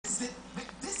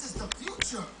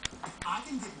sure. If I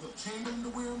can get Will Chamberlain to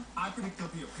wear them, I predict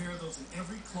there'll be a pair of those in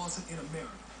every closet in America.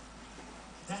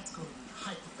 That's going to be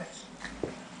high perfection.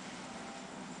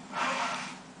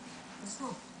 What's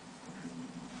wrong?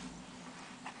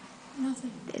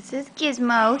 Nothing. This is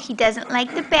Gizmo. He doesn't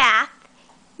like the bath.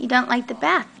 You don't like the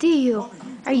bath, do you?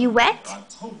 Are you wet?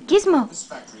 Gizmo.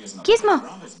 Gizmo,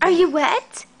 are you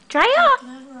wet? Dry off.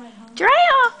 Dry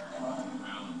off.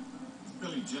 Alan, is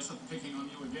Billy Jessup picking on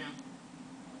you again?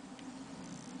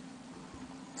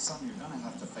 Son, you're going to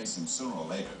have to face him sooner or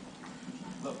later.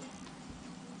 Look,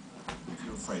 if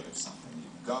you're afraid of something,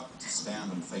 you've got to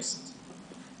stand and face it.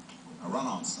 Now run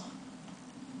on, son.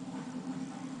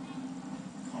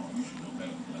 Carl, you should know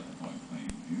better than let the boy claim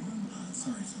you.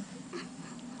 Sorry, sir.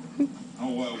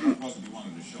 Oh, well, what was it you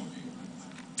wanted to show me?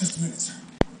 Just a minute, sir.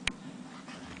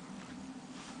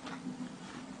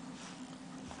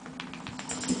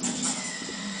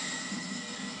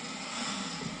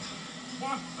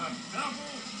 What the devil?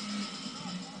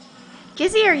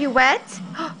 Gizzy, are you wet?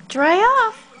 Dry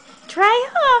off. Dry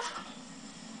off.